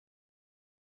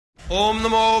Om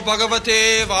Namo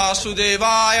Bhagavate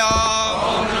Vāsudevāya.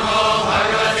 Om Namo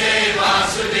Bhagavate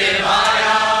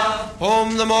Vāsudevāya.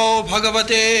 Om Namo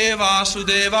Bhagavate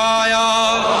Vāsudevāya.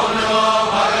 Om Namo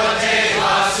Bhagavate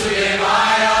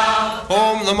Vāsudevāya.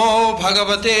 Om Namo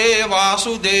Bhagavate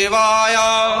Vāsudevāya.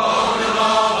 Om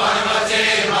Namo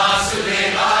Bhagavate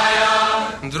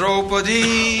Vāsudevāya.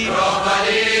 Draupadī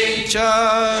cha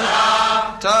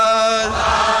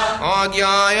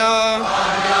tadājñāya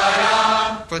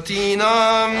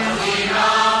patīnām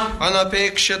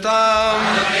anapekṣatām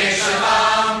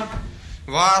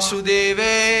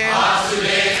vāsudeve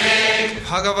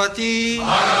bhagavati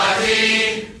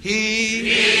hi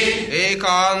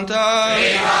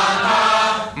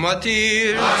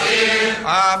ekānta-matir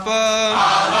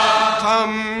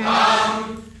apatīnām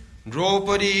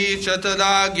Draupadī cha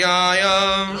tadājñāya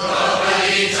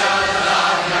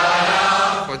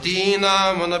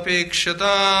patīnām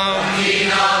anapekṣatām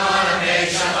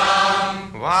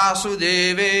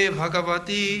vāsudeve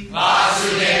bhagavati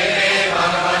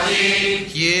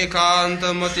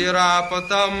ekānta-matir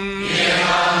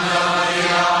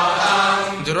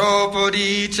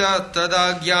Draupadī cha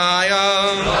tadājñāya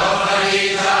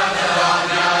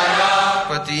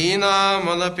patīnām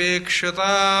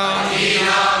anapekṣatām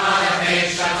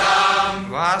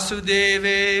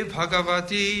vāsudeve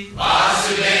bhagavati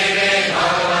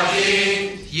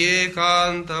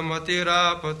ekānta-matir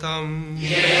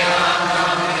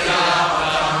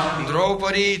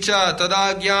Draupadī cha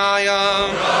tadājñāya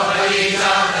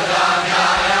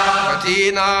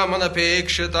patīnām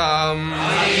anapekṣatām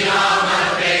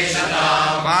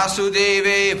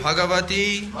vāsudeve bhagavati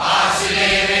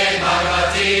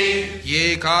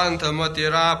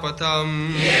ekānta-matir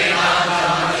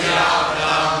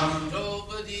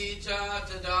Draupadī cha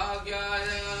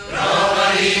tadājñāya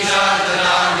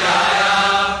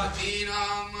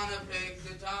patīnām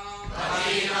anapekṣatām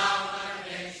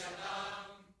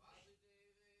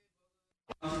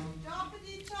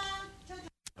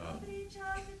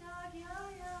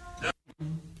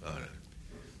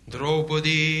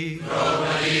Draupadī,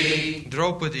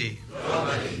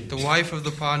 the wife of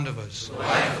the Pandavas.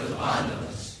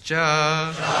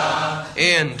 Ja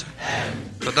and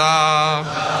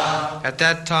tada at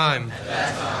that time.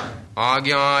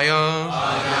 Āgyāya,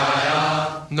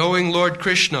 knowing Lord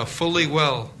Kṛṣṇa fully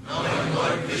well.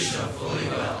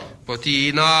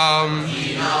 Patīnām,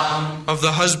 of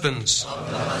the husbands.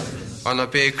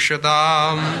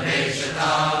 Anapekṣatām,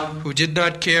 who did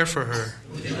not care for her.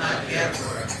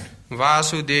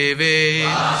 Vāsudeve,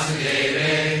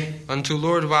 unto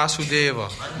Lord Vāsudeva.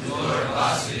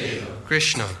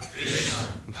 Kṛṣṇa,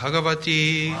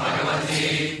 bhagavati,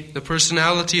 the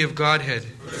personality of Godhead.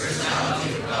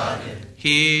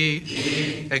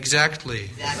 He, exactly.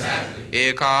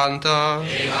 Ekānta,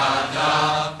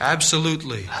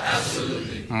 absolutely.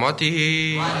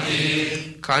 Mati,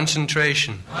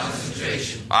 concentration.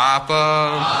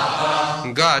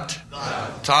 Apa, gut.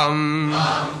 Tam,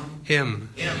 him,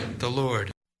 the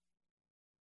Lord.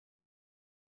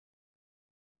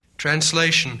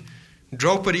 Translation.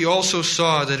 Draupadī also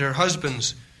saw that her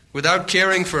husbands, without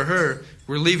caring for her,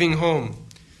 were leaving home.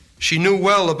 She knew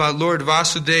well about Lord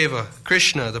Vāsudeva,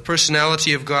 Kṛṣṇa, the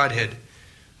personality of Godhead.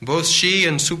 Both she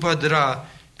and Subhadrā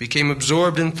became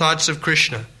absorbed in thoughts of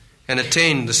Kṛṣṇa and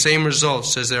attained the same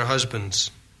results as their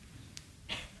husbands.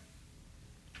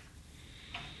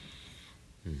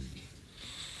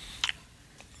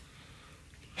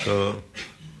 So,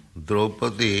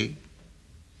 Draupadī,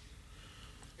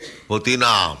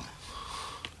 patīnām.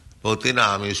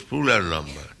 Patīnām is plural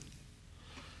number.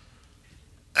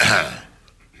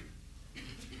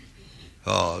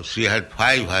 Oh, she had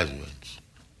 5 husbands,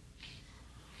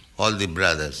 all the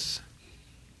brothers.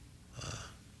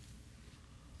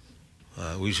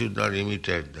 We should not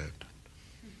imitate that.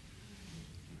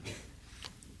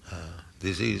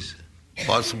 This is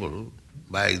possible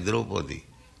by Draupadī,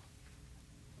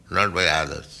 not by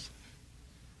others.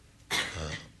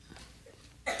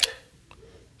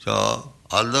 So,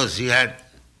 although she had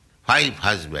 5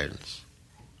 husbands,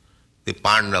 the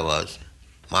Pandavas,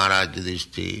 Maharaj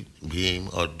Yudhishthira,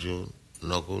 Bhīma, Arjuna,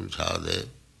 Nakul, Sahadeva,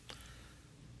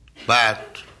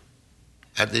 but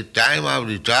at the time of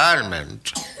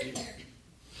retirement,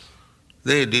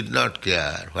 they did not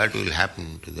care what will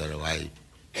happen to their wife.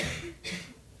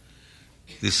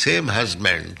 The same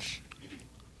husbands,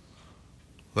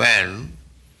 when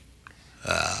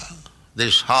they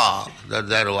saw that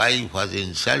their wife was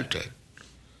insulted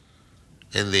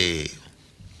in the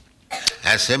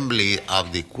assembly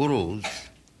of the Kurus,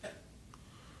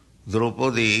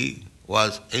 Draupadī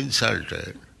was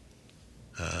insulted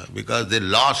because they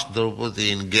lost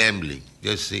Draupadī in gambling.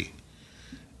 Just see,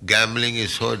 gambling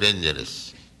is so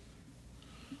dangerous.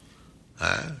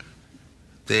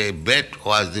 The bet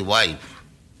was the wife.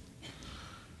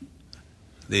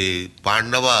 The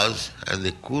Pandavas and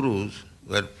the Kurus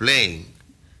were playing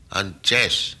on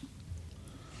chess,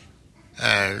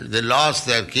 and they lost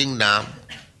their kingdom,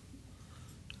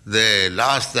 they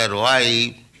lost their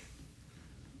wife,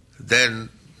 then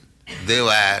they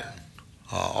were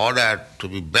ordered to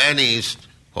be banished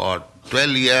for 12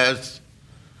 years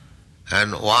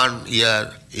and 1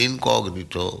 year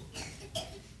incognito.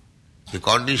 The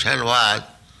condition was,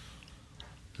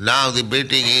 now the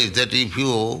betting is that if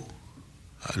you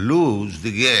lose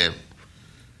the game,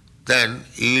 then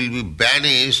you will be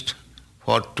banished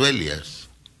for 12 years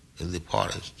in the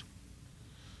forest.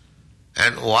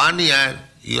 And 1 year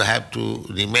you have to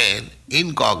remain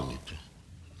incognito.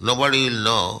 Nobody will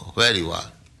know where you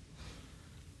are.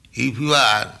 If you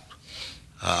are,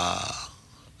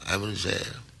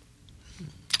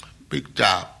 picked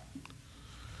up,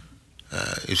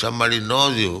 if somebody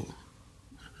knows you,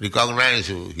 recognize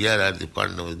you, here are the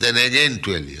Pandavas, then again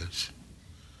 12 years.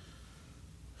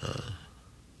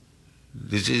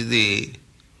 This is the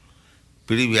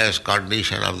previous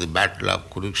condition of the battle of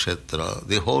Kurukshetra.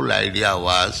 The whole idea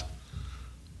was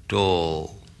to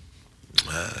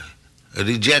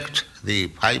reject the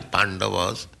 5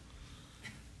 Pandavas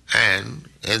and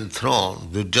enthrone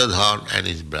Duryodhana and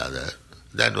his brother.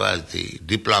 That was the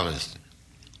diplomacy.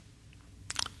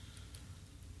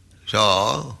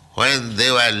 So, when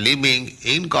they were living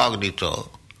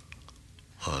incognito,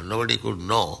 nobody could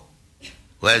know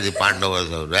where the Pandavas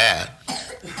were there,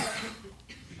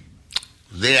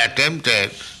 they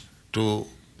attempted to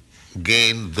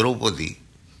gain Draupadī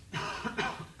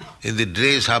in the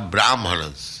dress of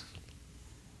Brahmanas.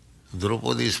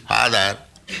 Draupadi's father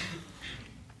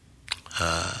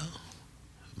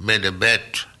made a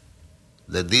bet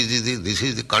that this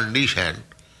is the condition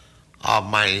of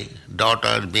my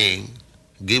daughter being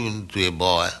given to a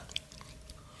boy.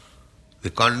 The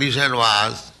condition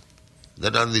was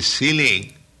that on the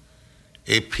ceiling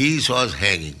a fish was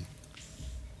hanging,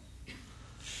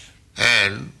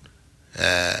 and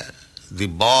the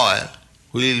boy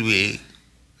will be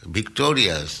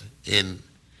victorious in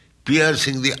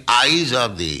piercing the eyes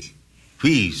of the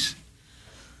fish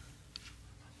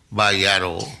by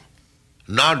arrow,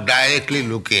 not directly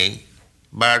looking,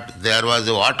 but there was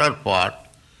a water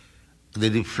pot, the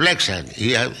reflection,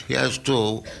 he has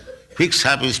to fix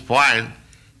up his point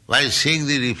by seeing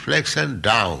the reflection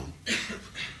down,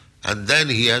 and then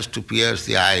he has to pierce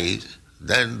the eyes,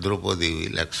 then Draupadī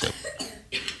will accept.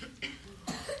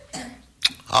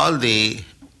 All the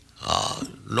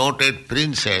noted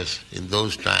princes in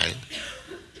those times,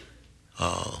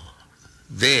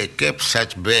 they kept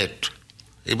such bet.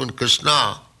 Even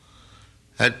Kṛṣṇa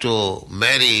had to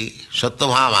marry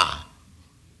Satyabhāma.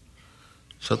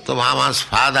 Satyabhāma's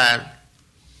father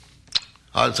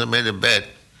also made a bet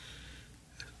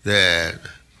that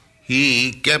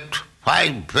he kept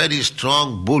 5 very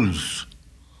strong bulls.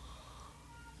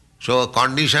 So a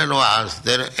condition was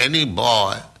that any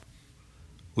boy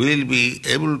will be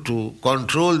able to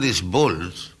control these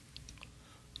bulls,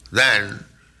 then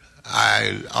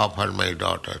I'll offer my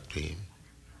daughter to him.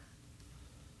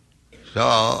 So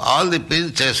all the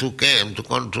princes who came to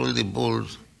control the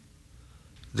bulls,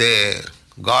 they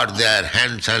got their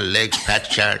hands and legs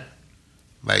fractured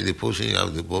by the pushing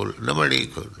of the bull. Nobody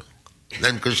could know.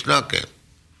 Then Kṛṣṇa came.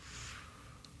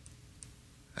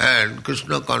 And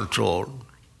Kṛṣṇa controlled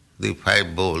the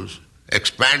 5 bulls,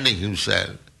 expanding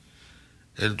himself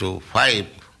into 5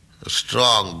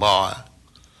 strong boy,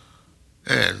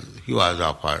 and he was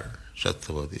offered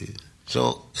Satyavati.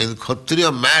 So in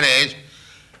Kshatriya marriage,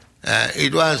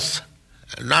 it was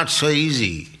not so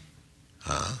easy.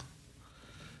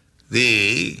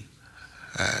 The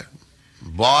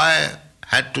boy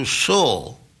had to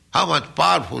show how much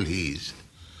powerful he is.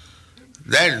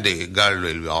 Then the girl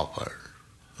will be offered.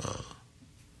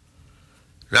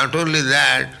 Not only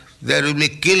that, there will be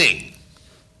killing.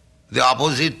 The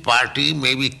opposite party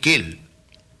may be killed.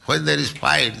 When there is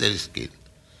fight, there is kill.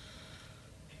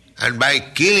 And by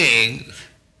killing,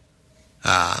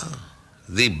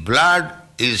 the blood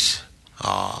is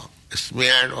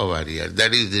smeared over here.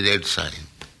 That is the red sign.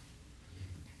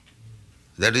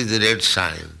 That is the red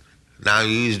sign. Now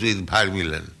used with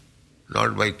vermilion,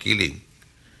 not by killing.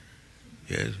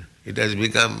 Yes, it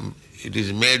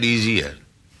is made easier.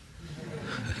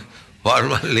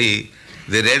 Formerly,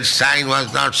 the red sign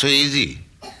was not so easy.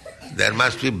 There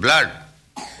must be blood.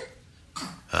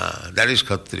 That is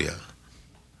Kshatriya.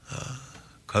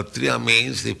 Kshatriya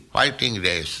means the fighting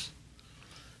race,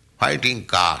 fighting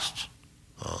caste,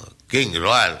 king,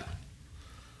 royal.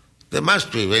 They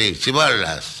must be very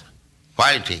chivalrous,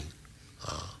 fighting,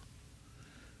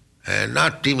 and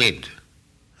not timid.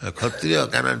 A Kshatriya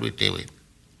cannot be timid.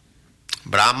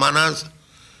 Brahmanas,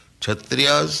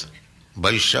 Kshatriyas,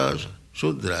 Vaishyas,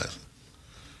 Shudras,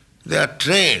 they are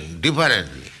trained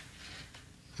differently.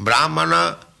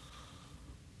 Brahmana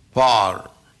for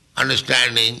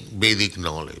understanding Vedic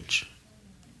knowledge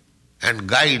and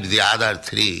guide the other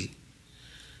three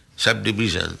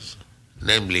subdivisions,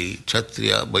 namely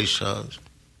Kshatriya, Vaishyas,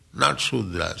 not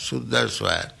Shudras. Shudras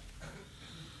were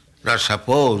not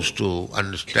supposed to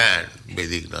understand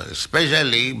Vedic knowledge,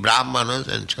 especially Brahmanas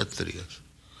and Kshatriyas.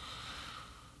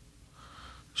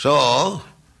 So,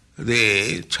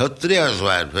 the Kshatriyas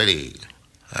were very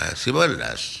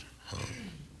chivalrous.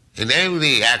 In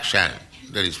every action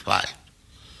there is fight.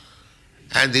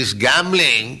 And this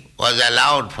gambling was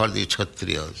allowed for the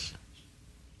Kshatriyas.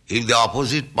 If the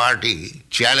opposite party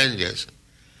challenges,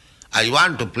 I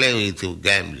want to play with you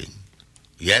gambling.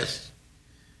 Yes,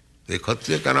 the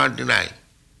Kshatriya cannot deny.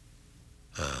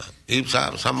 If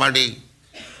somebody,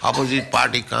 opposite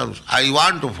party comes, I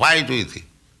want to fight with you.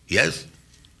 Yes,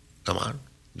 come on.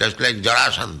 Just like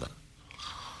Jarasandha.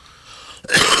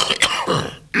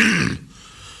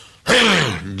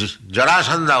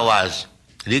 Jarasandha was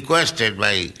requested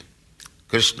by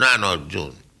Kṛṣṇa and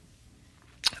Arjuna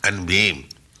and Bhīma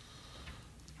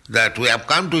that we have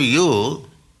come to you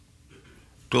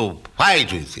to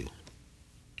fight with you.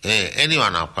 Any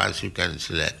one of us you can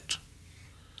select.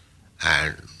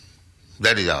 And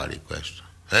that is our request.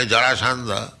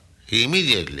 Jarasandha, he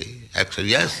immediately accepted,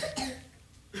 yes.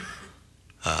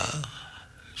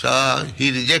 So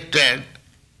he rejected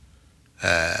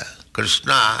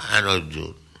Kṛṣṇa and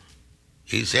Arjuna.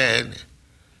 He said,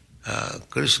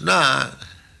 Kṛṣṇa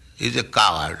is a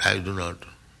coward, I do not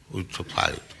wish to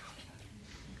fight.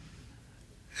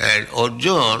 And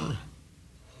Arjuna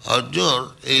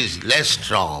is less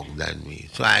strong than me,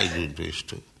 so I don't wish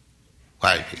to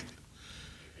fight with him.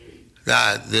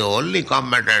 The only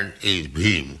combatant is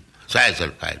Bhīma, so I shall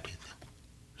fight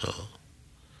with him.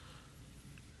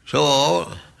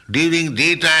 So during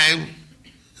daytime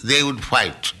they would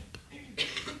fight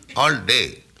all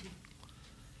day.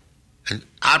 And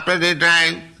after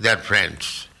daytime they are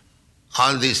friends.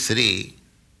 All these three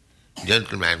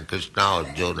gentlemen, Kṛṣṇa,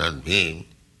 Arjuna and Bhīma,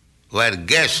 were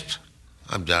guests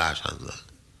of Jarasandha.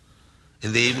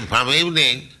 From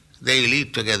evening they will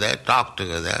eat together, talk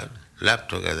together, laugh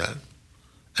together,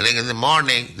 and then in the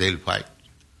morning they will fight.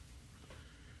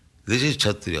 This is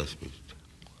Kshatriya spirit.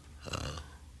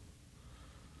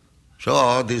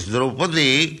 So this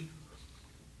Draupadī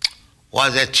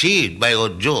was achieved by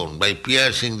Arjuna by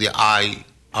piercing the eye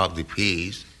of the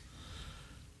piece.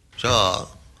 So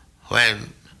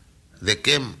when they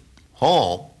came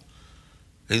home,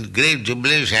 in great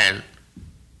jubilation,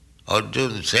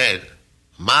 Arjuna said,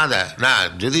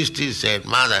 Yudhishthira said,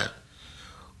 Mother,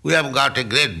 we have got a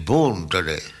great boon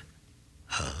today.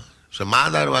 So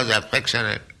mother was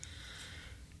affectionate.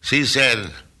 She said,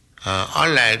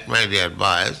 all right, my dear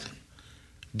boys,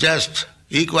 just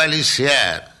equally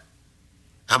share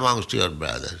amongst your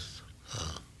brothers.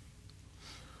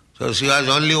 So she was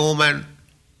only woman.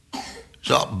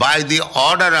 So by the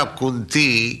order of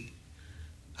Kunti,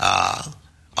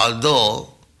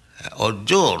 although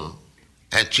Arjuna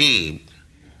achieved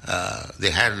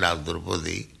the hand of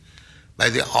Draupadī, by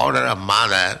the order of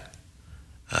mother,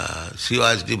 she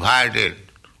was divided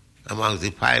among the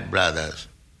 5 brothers.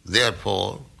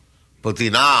 Therefore,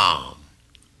 patīnām.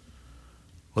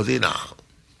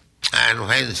 And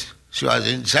when she was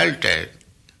insulted,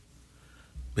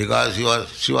 because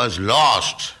she was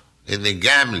lost in the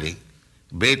gambling,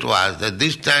 bet was that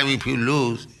this time if you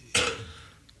lose,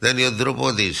 then your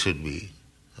Draupadī should be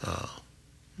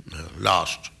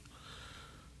lost.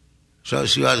 So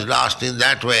she was lost in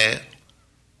that way.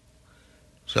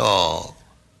 So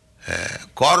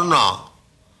Kṛṣṇa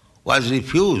was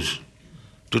refused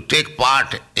to take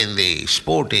part in the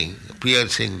sporting,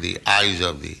 piercing the eyes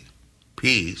of the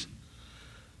piece,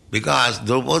 because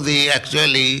Draupadī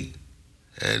actually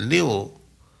knew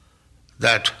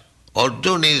that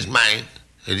Arjuna is my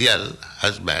real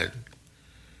husband.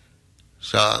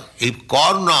 So if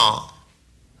Kṛṣṇa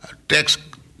takes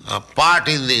part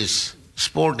in this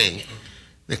sporting,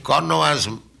 the Kṛṣṇa was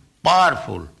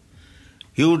powerful,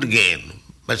 he would gain.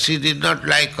 But she did not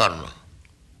like Kṛṣṇa.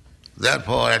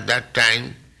 Therefore at that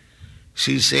time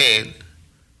she said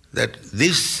that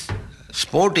this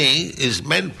sporting is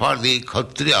meant for the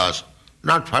Kshatriyas,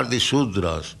 not for the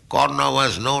Shudras. Kṛṣṇa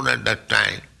was known at that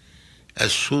time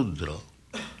as Shudra.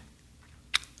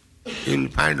 You will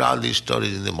find all these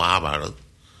stories in the Mahabharata.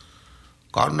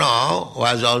 Kṛṣṇa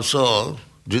was also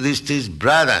Yudhishthir's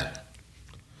brother,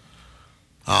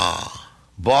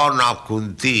 born of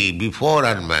Kunti before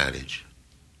her marriage.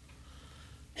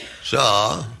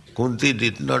 So, Kunti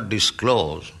did not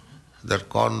disclose that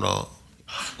Kṛṣṇa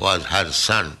was her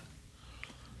son.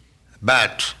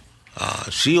 But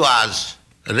she was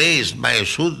raised by a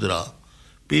Shudra.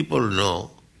 People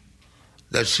know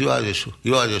that he was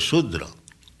a Shudra.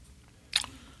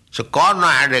 So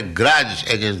Kṛṣṇa had a grudge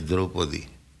against Draupadī.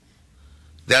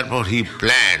 Therefore he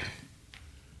planned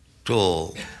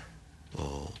to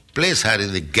place her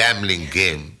in the gambling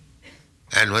game.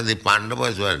 And when the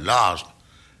Pandavas were lost,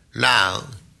 now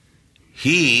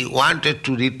he wanted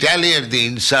to retaliate the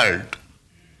insult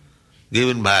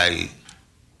given by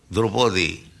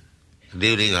Draupadī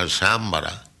during her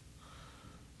Samvara.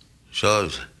 So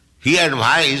he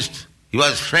advised, he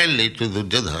was friendly to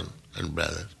Duryodhana and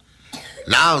brothers.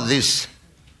 Now this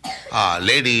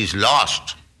lady is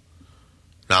lost.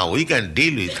 Now we can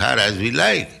deal with her as we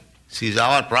like. She is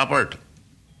our property.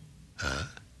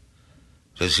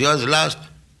 So she was lost.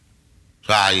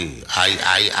 So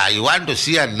I want to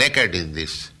see her naked in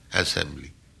this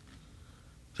assembly.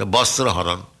 So Vastra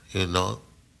Haran, you know.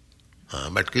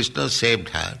 But Kṛṣṇa saved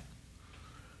her.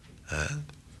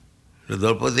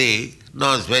 Draupadī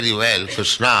knows very well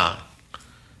Kṛṣṇa.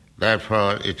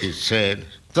 Therefore it is said,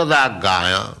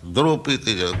 tadājñāya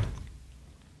drupiti.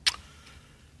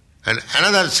 And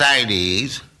another side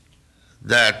is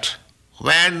that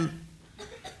when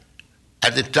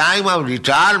at the time of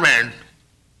retirement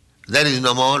there is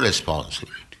no more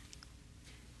responsibility.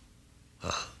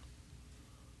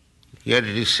 Here it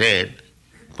is said,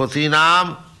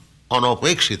 patīnām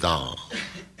anapekṣatām.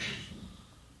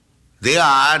 They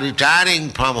are retiring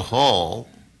from home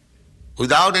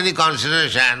without any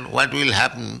consideration what will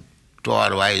happen to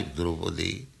our wife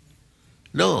Draupadī.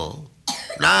 No,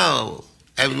 now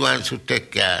everyone should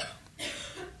take care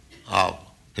of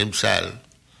himself.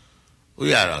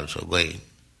 We are also going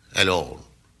alone.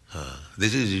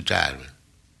 This is retirement.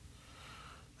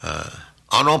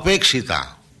 Anapekṣatām,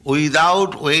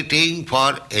 without waiting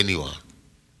for anyone.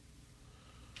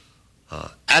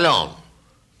 Alone.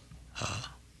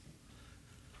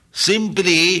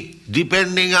 Simply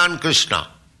depending on Kṛṣṇa.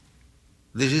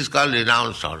 This is called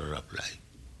renounced order of life.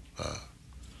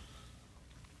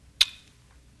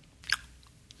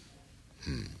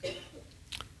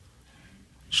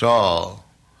 So,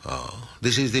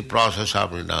 this is the process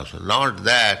of renouncement. Not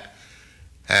that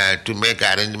to make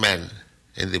arrangement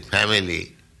in the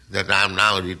family that I am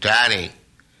now retiring,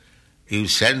 you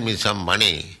send me some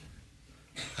money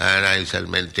and I shall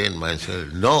maintain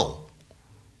myself. No.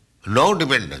 No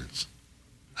dependence.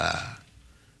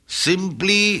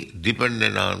 Simply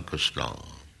dependent on Kṛṣṇa.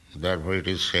 Therefore it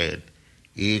is said,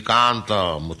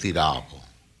 ekānta-matir.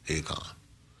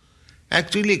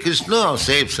 Actually Kṛṣṇa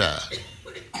saves her.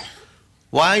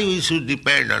 Why we should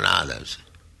depend on others?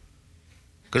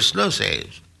 Kṛṣṇa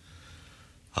says.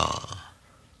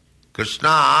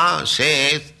 Kṛṣṇa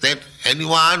says that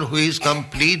anyone who is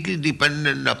completely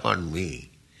dependent upon me,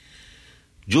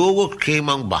 yoga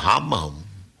kṣemam bahamaham,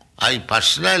 I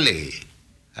personally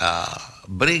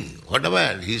bring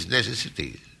whatever his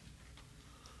necessities.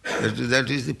 That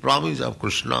is the promise of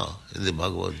Kṛṣṇa in the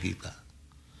Bhagavad Gita.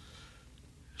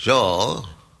 So,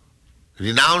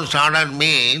 renounced order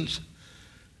means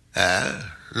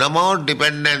no more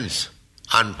dependence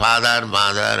on father,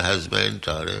 mother, husband,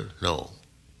 daughter. No.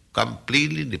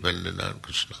 Completely dependent on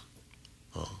Kṛṣṇa.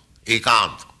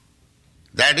 Ekānta.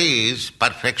 That is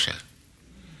perfection.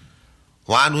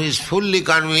 One who is fully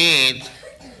convinced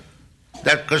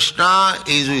that Kṛṣṇa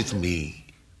is with me.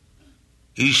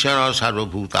 Ishara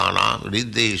sarvabhūtānām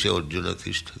riddheshe arjuna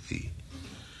tishtati.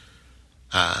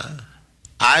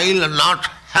 I will not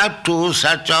have to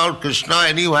search out Kṛṣṇa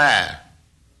anywhere.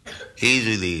 He is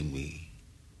within me,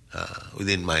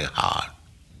 within my heart.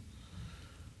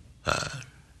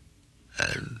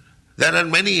 And there are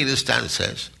many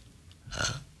instances.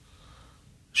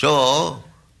 So,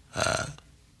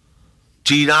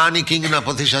 Chirani kingna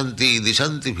patisanti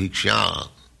disanti bhikshyam.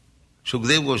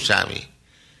 Sukadeva Goswami,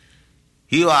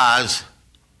 he was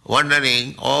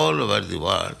wandering all over the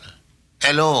world,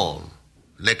 alone,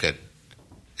 naked,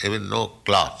 even no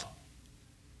cloth.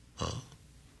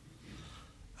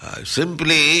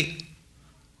 Simply,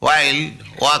 while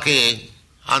walking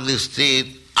on the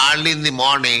street early in the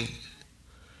morning,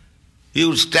 he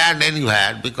would stand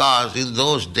anywhere because in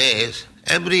those days,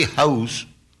 every house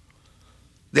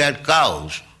they had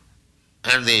cows,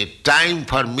 and the time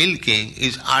for milking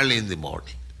is early in the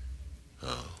morning.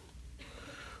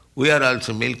 We are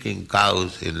also milking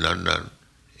cows in London,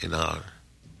 in our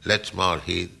Letchmore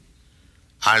Heath,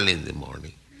 early in the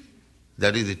morning.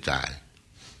 That is the tie.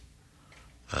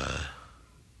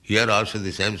 Here also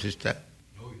the same system.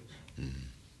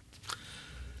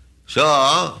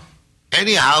 So,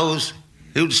 any house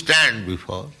he would stand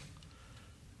before,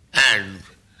 and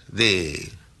those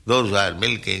who are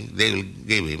milking, they will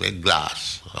give him a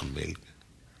glass of milk.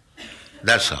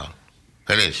 That's all.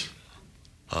 Finish.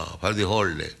 For the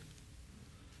whole day.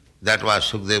 That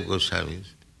was Sukadeva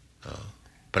Goswami's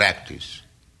practice.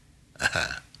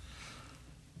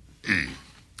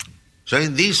 So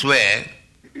in this way,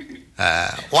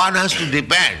 one has to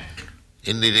depend.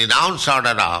 In the renounced order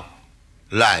of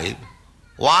life,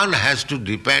 one has to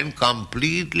depend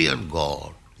completely on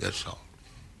God. That's all.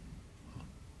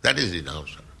 That is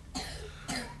renounced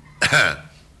order.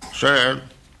 So,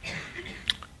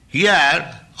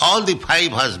 here, all the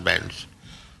 5 husbands,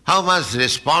 how much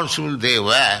responsible they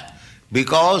were,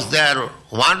 because their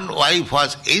one wife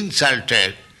was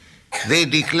insulted, they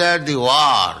declared the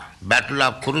war, battle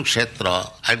of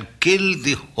Kurukshetra, and killed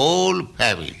the whole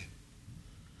family.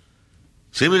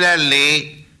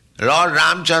 Similarly, Lord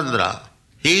Ramchandra,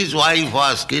 his wife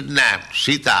was kidnapped,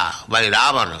 Sita, by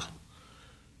Ravana.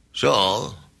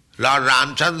 So, Lord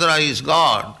Ramchandra is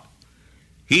God.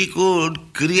 He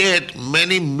could create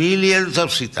many millions of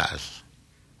Sitas.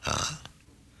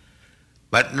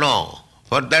 But no,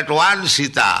 for that one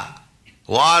Sita,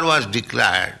 war was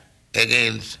declared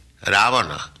against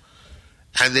Ravana,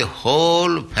 and the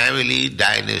whole family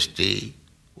dynasty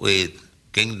with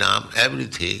kingdom,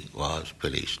 everything was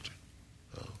perished.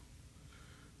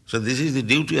 So this is the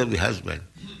duty of the husband.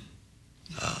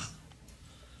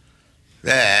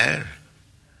 There,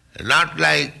 not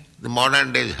like the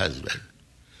modern day husband.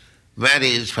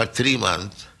 Marriage for 3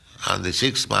 months, on the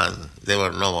 6th month, there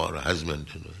were no more husband.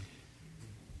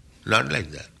 Not like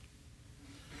that.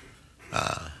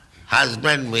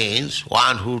 Husband means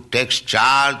one who takes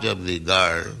charge of the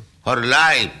girl for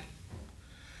life.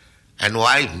 And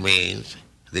wife means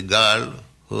the girl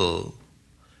who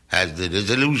has the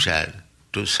resolution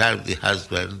to serve the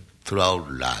husband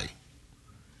throughout life.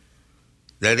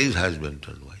 That is husband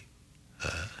and wife.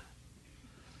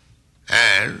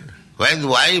 And when the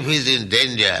wife is in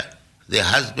danger, the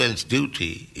husband's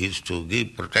duty is to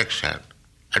give protection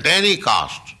at any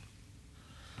cost.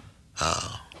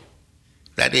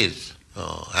 That is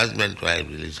husband-wife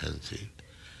relationship.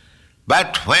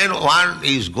 But when one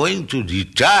is going to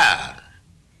retire,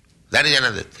 that is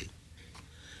another thing.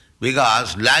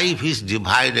 Because life is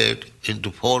divided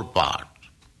into 4 parts.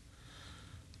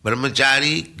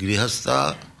 Brahmachari,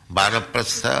 Grihastha,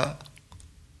 Vanaprastha,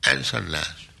 and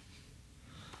Sannyas.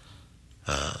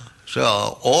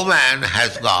 So, woman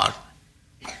has got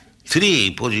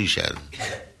 3 positions.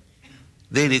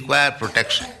 They require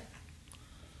protection.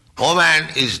 Woman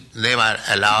is never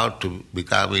allowed to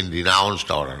become in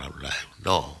renounced order of life.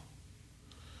 No.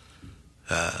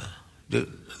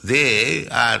 They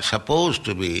are supposed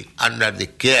to be under the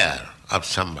care of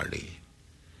somebody.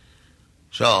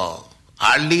 So,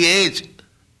 early age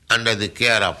under the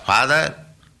care of father,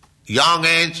 young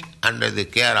age under the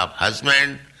care of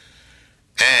husband,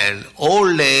 and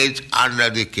old age under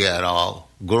the care of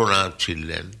grown-up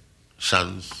children,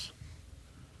 sons.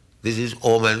 This is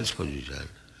woman's position.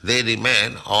 They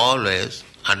remain always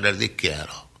under the care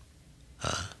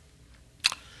of.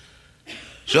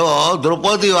 So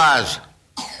Draupadī was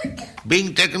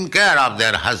being taken care of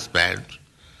their husbands,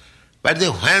 but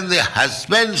when the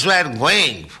husbands were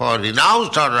going for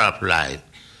renounced order of life,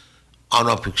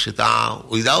 anapekṣatām,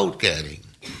 without caring,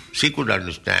 she could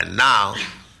understand, now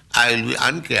I will be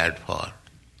uncared for.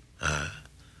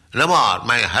 No more,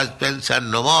 my husbands are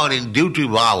no more in duty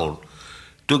bound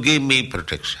to give me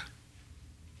protection.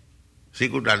 She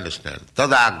could understand.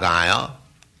 Tadājñāya,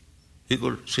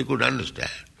 she could understand.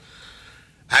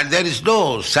 And there is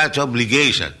no such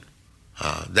obligation.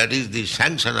 That is the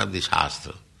sanction of the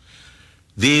Shastra.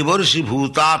 Devarsi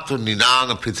bhūtātu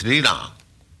nināṅa pithrīnāṅ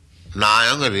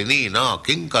nāyaṅa rinīna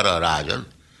kiṅkara rajan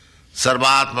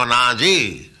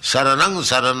sarvātmanāji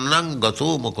saranang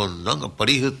gato mukundang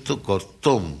parihittu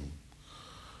kartum.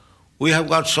 We have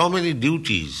got so many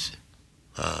duties.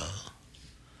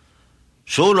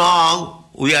 So long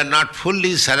we are not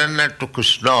fully surrendered to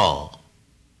Kṛṣṇa.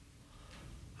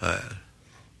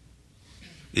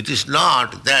 It is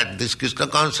not that this Kṛṣṇa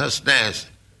consciousness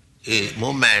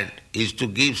movement is to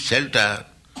give shelter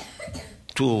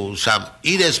to some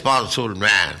irresponsible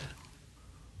man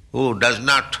who does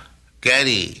not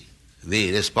carry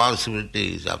the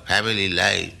responsibilities of family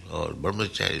life or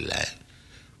brahmachari life.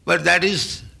 But that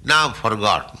is now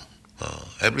forgotten.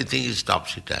 Everything is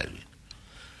topsy-turvy.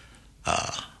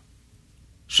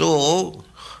 So,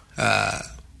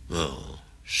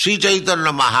 Sri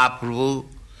Chaitanya Mahaprabhu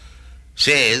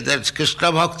says that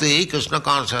Kṛṣṇa Bhakti, Kṛṣṇa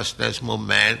consciousness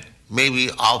movement may be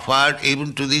offered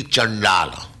even to the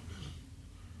Chandala.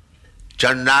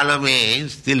 Chandala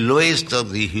means the lowest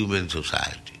of the human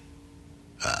society,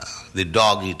 the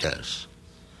dog eaters,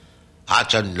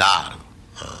 Achandal.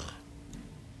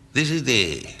 This is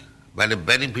the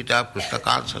benefit of Kṛṣṇa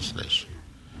consciousness.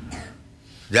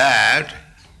 That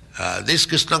this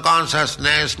Kṛṣṇa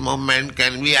consciousness movement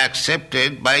can be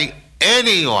accepted by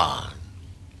anyone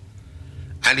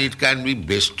and it can be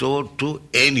bestowed to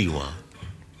anyone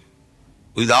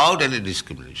without any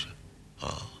discrimination.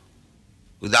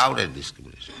 Without any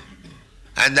discrimination.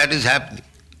 And that is happening.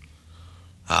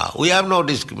 We have no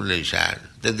discrimination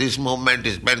that this movement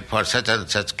is meant for such and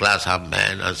such class of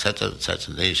man or such and such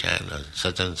nation or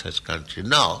such and such country.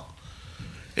 No.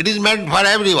 It is meant for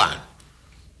everyone.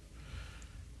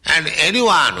 And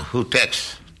anyone who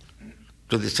takes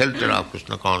to the center of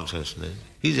Kṛṣṇa consciousness,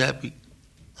 he is happy.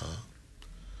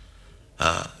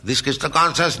 This Kṛṣṇa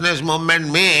consciousness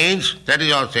movement means, that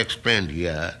is also explained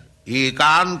here,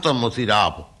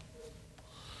 ekānta-matir.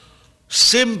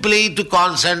 Simply to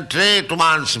concentrate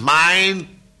one's mind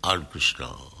on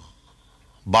Kṛṣṇa.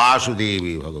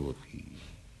 Vāsudeve bhagavati.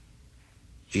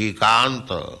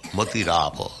 Ekānta-matir.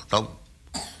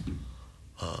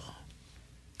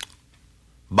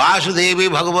 Vāsudeve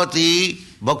bhagavati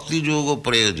bhakti yoga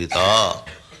prayojita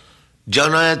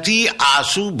janayati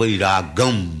asu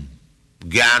vairāgam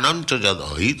jnanam ca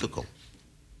jadahitakam.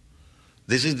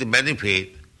 This is the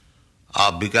benefit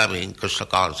of becoming Kṛṣṇa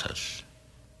conscious.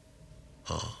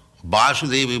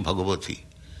 Vāsudeve bhagavati.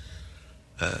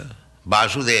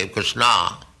 Vāsudeva,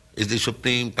 Kṛṣṇa, is the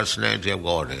Supreme Personality of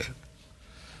Godhead.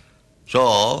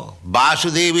 So,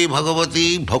 Vāsudeve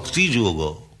bhagavati bhakti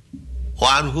yoga,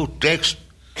 one who takes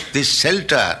the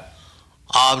shelter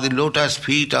of the lotus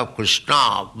feet of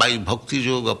Kṛṣṇa by bhakti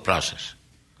yoga process.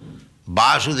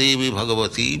 Vāsudeve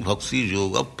bhagavati bhakti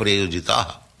yoga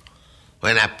prayojita.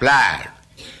 When applied,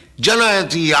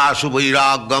 janayati asu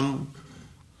vairāgam.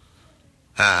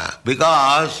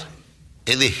 Because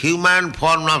in the human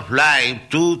form of life,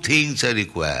 two things are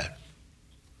required.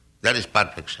 That is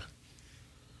perfection.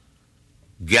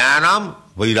 Jnanam,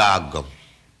 vairāgam.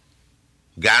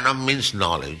 Jnanam means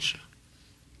knowledge,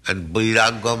 and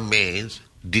vairāgam means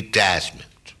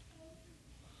detachment.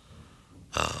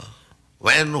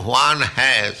 When one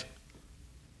has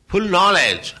full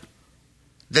knowledge,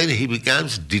 then he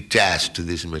becomes detached to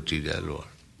this material world.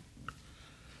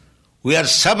 We are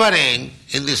suffering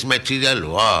in this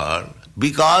material world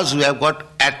because we have got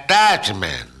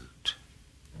attachment.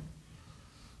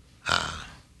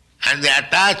 And the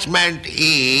attachment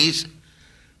is,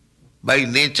 by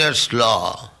nature's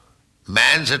law,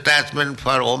 man's attachment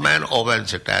for woman,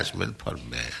 woman's attachment for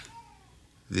man.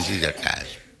 This is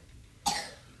attachment.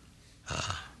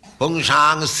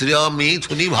 Pungsang sriya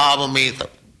mithuni bhava meta.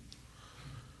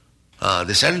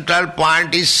 The central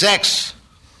point is sex,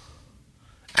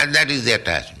 and that is the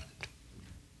attachment.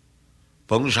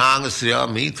 Pungsang sriya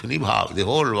mithuni bhava. The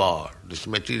whole world, this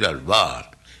material world,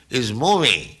 is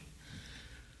moving.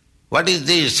 What is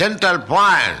the central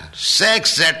point?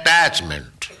 Sex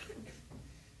attachment.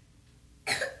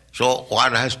 So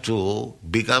one has to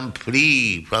become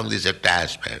free from this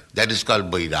attachment. That is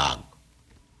called vairāga.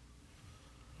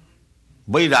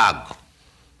 Vairāga.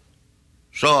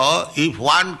 So if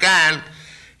one can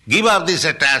give up this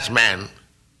attachment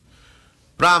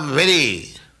from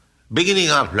very beginning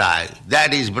of life,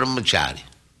 that is brahmachari.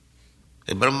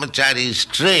 A brahmachari is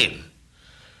trained.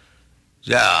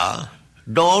 So,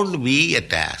 don't be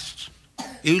attached.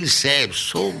 You will save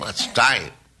so much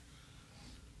time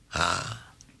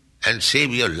and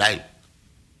save your life.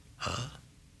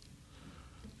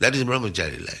 That is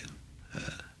brahmachari life.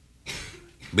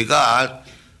 Because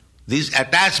this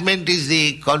attachment is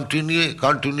the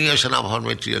continuation of our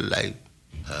material life.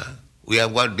 We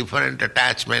have got different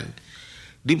attachment,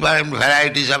 different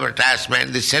varieties of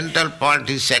attachment. The central point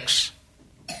is sex.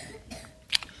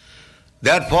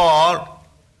 Therefore,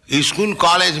 school,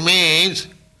 college means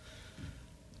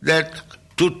that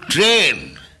to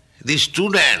train the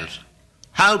students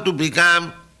how to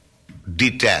become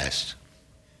detached.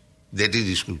 That is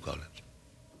the school, college.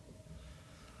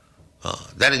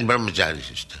 That is brahmachari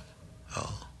system.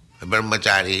 A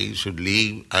brahmachari should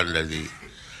live under the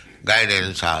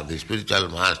guidance of the spiritual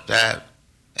master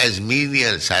as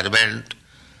menial servant,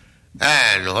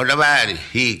 and whatever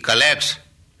he collects,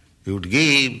 he would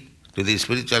give to the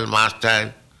spiritual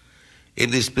master.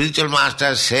 If the spiritual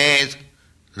master says,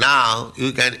 now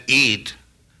you can eat,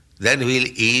 then he will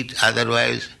eat,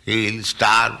 otherwise he will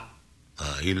starve.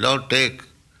 He will not take.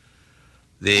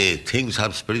 the things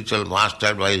of spiritual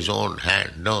master by his own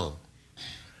hand. No.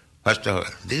 First of all,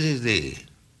 this is the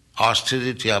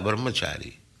austerity of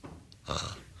brahmachari.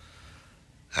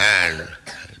 And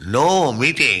no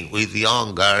meeting with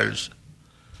young girls.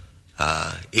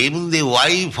 Even the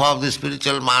wife of the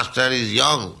spiritual master is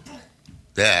young.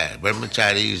 There,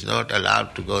 brahmachari is not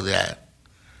allowed to go there.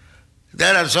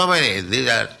 There are so many. These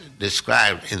are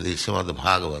described in the Srimad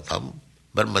Bhagavatam.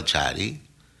 Brahmachari,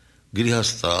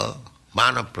 grihastha,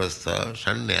 vanaprastha,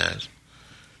 sannyas.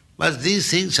 But these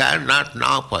things are not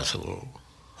now possible.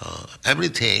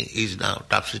 Everything is now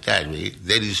topsy-turvy.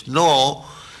 There is no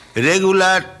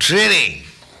regular training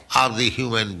of the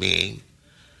human being.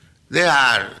 They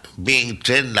are being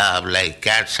trained up like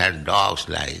cats and dogs.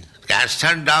 Like cats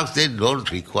and dogs, they don't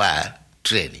require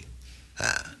training.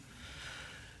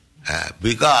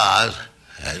 Because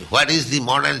what is the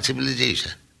modern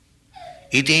civilization?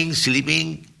 Eating,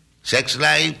 sleeping, sex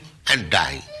life and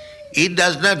dying. It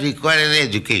does not require any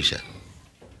education.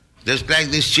 Just like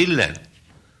these children.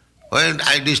 When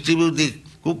I distribute the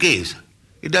cookies,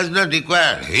 it does not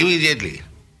require immediately.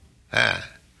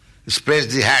 Spread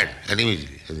the hand and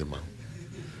immediately in the mouth.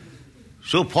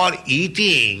 So for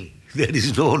eating, there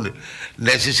is no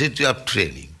necessity of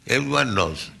training. Everyone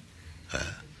knows.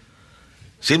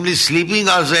 Simply sleeping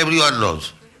also everyone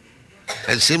knows.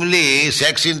 And similarly,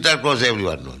 sex intercourse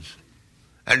everyone knows.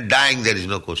 And dying there is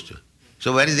no question.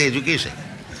 So where is the education?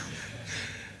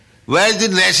 Where is the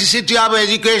necessity of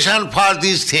education for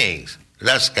these things?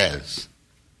 Rascals.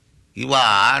 You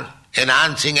are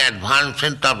enhancing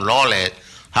advancement of knowledge,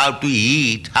 how to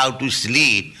eat, how to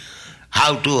sleep,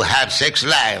 how to have sex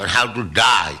life, and how to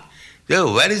die.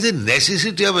 So where is the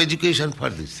necessity of education for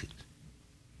these things?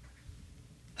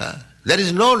 There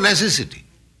is no necessity.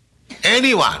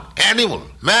 Anyone, animal,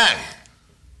 man,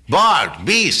 bird,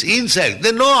 beast, insect,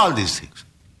 they know all these things.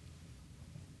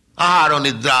 Ahara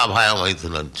nidra bhaya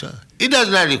maithunancha. It does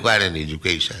not require any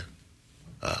education.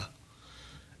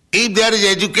 If there is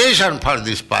education for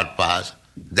this purpose,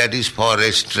 that is for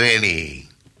restraining.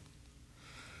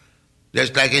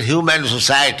 Just like in human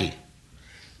society,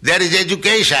 there is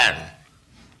education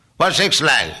for sex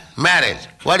life, marriage.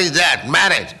 What is that?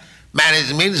 Marriage.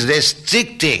 Marriage means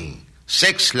restricting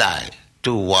sex life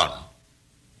to one.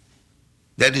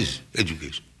 That is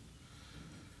education.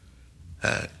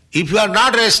 If you are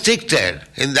not restricted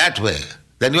in that way,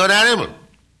 then you are an animal.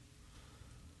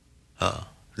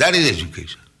 That is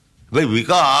education. But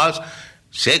because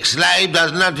sex life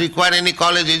does not require any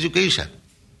college education.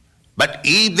 But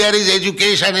if there is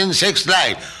education in sex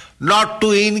life, not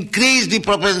to increase the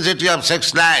propensity of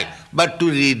sex life, but to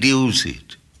reduce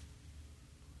it.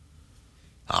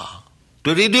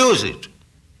 To reduce it.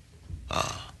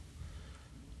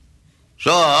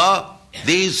 So,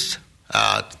 these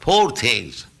four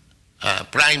things,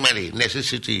 primary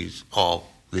necessities of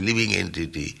the living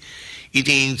entity,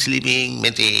 eating, sleeping,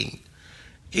 mating,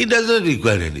 it doesn't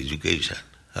require any education.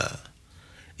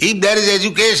 If there is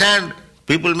education,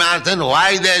 people may ask then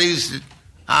why there is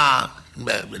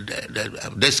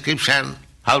description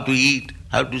how to eat,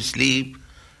 how to sleep,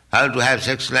 how to have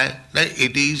sex life.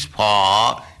 It is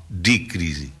for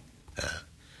decreasing.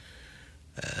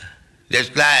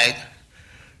 Just like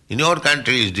in your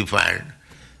country is defined,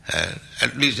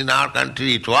 at least in our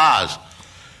country it was,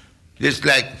 just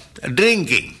like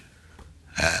drinking.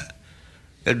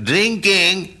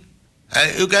 Drinking,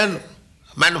 you can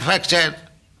manufacture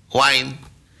wine,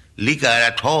 liquor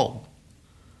at home.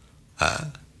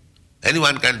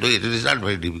 Anyone can do it. It is not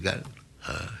very difficult.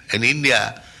 In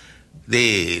India,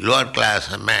 the lower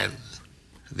class men,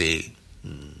 the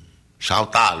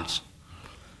Sautals,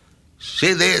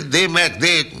 see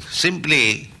they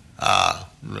simply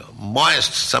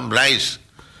moist some rice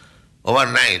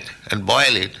overnight and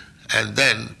boil it and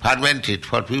then ferment it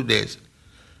for a few days.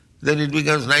 Then it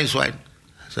becomes nice wine.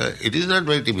 So it is not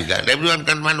very difficult. Everyone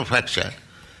can manufacture.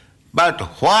 But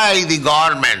why the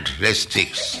government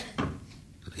restricts?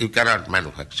 You cannot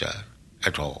manufacture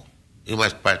at all. You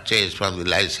must purchase from the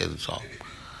license of.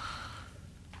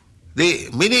 The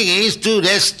meaning is to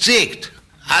restrict.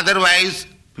 Otherwise,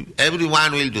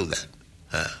 everyone will do that.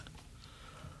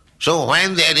 So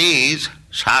when there is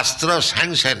Shastra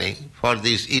sanctioning for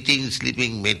this eating,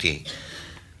 sleeping, mating,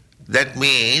 that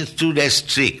means to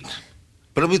restrict.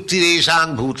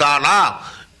 Pravittireshang bhutanam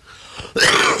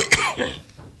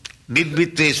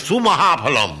nidvitte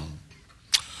sumahaphalam.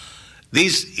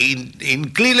 This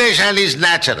inclination is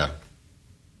natural.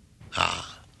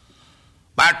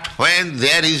 But when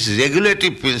there is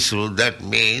regulative principle, that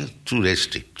means to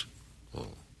restrict.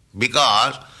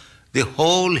 Because the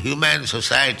whole human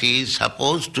society is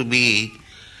supposed to be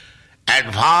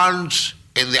advanced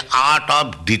in the art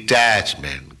of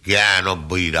detachment, jnana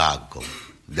vairagya.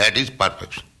 That is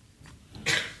perfection.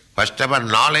 First of all,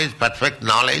 knowledge, perfect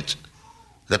knowledge,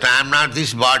 that I am not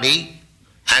this body,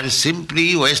 I am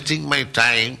simply wasting my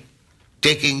time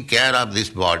taking care of this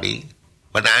body,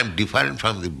 but I am different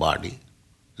from the body.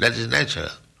 That is natural.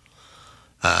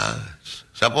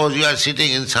 Suppose you are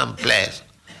sitting in some place,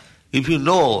 if you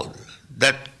know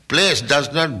that place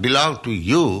does not belong to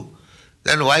you,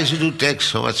 then why should you take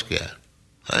so much care?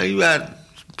 You are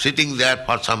sitting there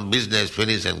for some business,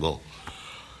 finish and go.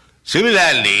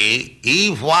 Similarly,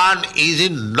 if one is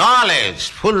in knowledge,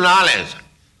 full knowledge,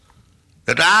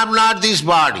 that I am not this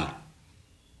body,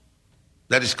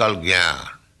 that is called jnana.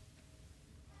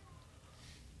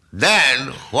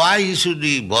 Then why you should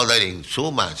be bothering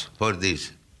so much for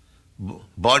this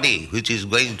body which is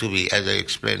going to be, as I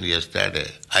explained yesterday,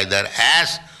 either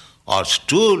ash or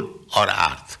stool or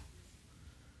earth.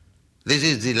 This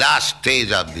is the last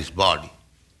stage of this body.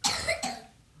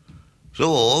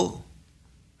 So,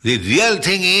 the real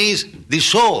thing is the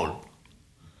soul.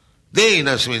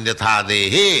 Dehinasmin yatha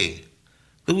dehe.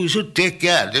 So we should take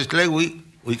care, just like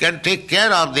we can take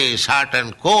care of the shirt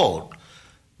and coat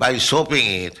by soaping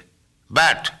it,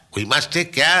 but we must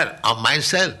take care of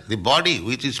myself, the body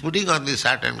which is putting on the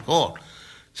shirt and coat.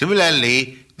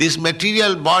 Similarly, this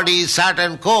material body is shirt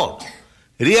and coat.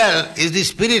 Real is the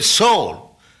spirit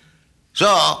soul. So,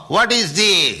 what is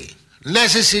the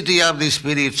necessity of the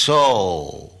spirit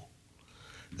soul?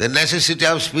 The necessity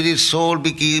of spirit soul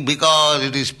because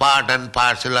it is part and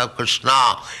parcel of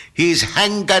Kṛṣṇa. He is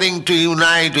hankering to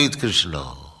unite with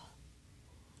Kṛṣṇa.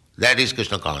 That is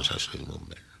Kṛṣṇa consciousness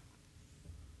movement.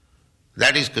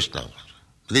 That is Kṛṣṇa.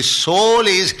 The soul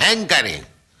is hankering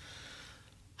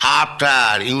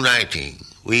after uniting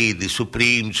with the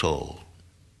Supreme Soul.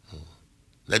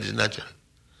 That is natural.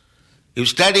 You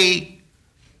study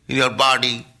in your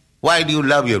body, why do you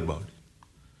love your body?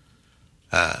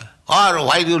 Or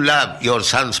why do you love your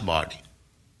son's body?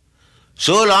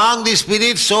 So long the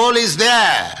spirit soul is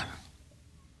there.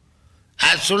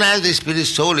 As soon as the spirit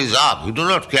soul is off, you do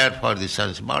not care for the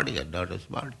son's body or daughter's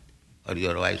body or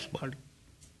your wife's body.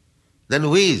 Then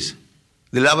who is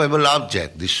the lovable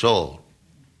object, the soul?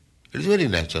 It is very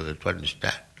natural to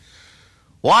understand.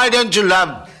 Why don't you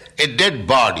love a dead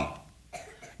body?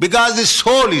 Because the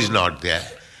soul is not there.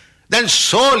 Then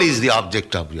soul is the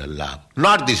object of your love,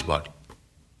 not this body.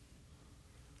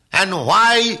 And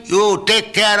why you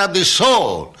take care of the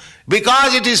soul?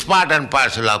 Because it is part and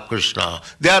parcel of Kṛṣṇa.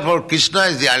 Therefore,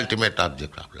 Kṛṣṇa is the ultimate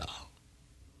object of love.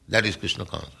 That is Kṛṣṇa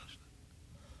consciousness.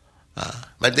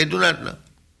 But they do not know.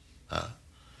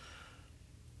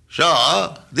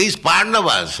 So, these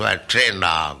Pandavas were trained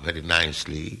up very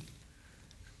nicely.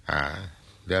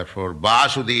 Therefore,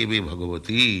 vāsudeve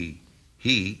bhagavati,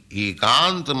 he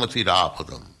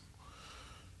ekānta-matir.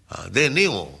 They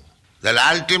knew that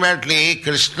ultimately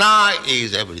Kṛṣṇa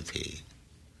is everything.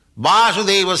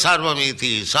 Vāsudeva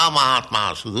sarvamiti sa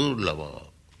mahatma sudurlava.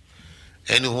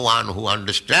 Anyone who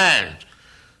understands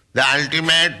that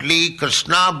ultimately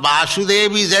Kṛṣṇa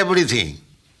Vāsudeva is everything,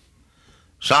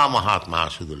 sa mahatma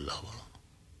sudurlava.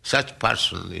 Such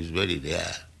person is very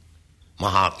rare.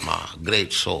 Mahatma,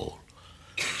 great soul.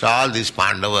 So all these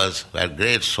Pandavas were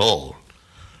great soul,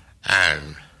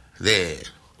 and they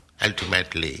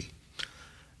ultimately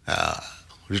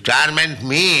retirement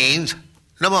means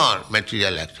no more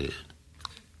material activity.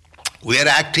 We are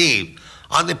active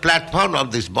on the platform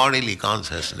of this bodily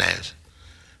consciousness.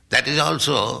 That is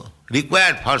also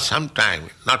required for some time,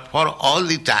 not for all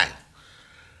the time.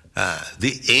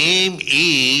 The aim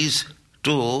is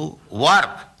to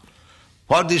work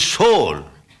for the soul,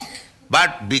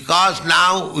 but because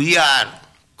now we are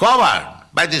covered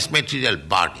by this material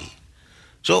body,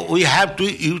 so we have to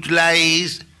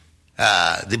utilize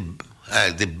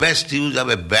the best use of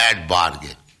a bad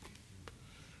bargain.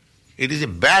 It is a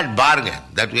bad bargain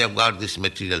that we have got this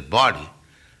material body.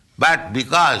 But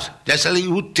because, just like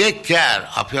you take care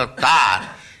of your car,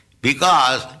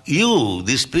 because you,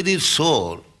 the spirit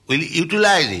soul, will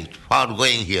utilize it for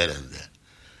going here and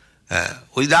there.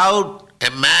 Without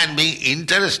a man being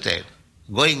interested,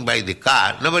 going by the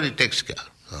car, nobody takes care.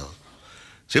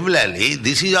 Similarly,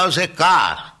 this is also a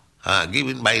car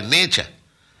given by nature.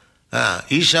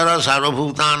 Ishara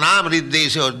sarvabhutanam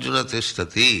riddeshe arjuna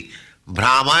tishtati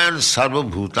brahmayan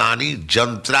sarvabhutani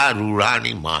jantra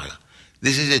rurani maya.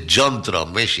 This is a jantra,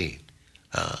 machine.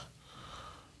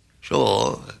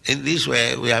 So, in this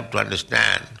way, we have to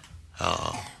understand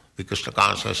the Kṛṣṇa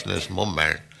consciousness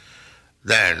movement.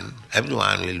 Then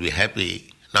everyone will be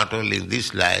happy, not only in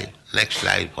this life, next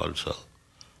life also.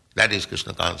 That is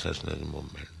Kṛṣṇa consciousness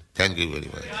movement. Thank you very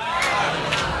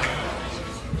much.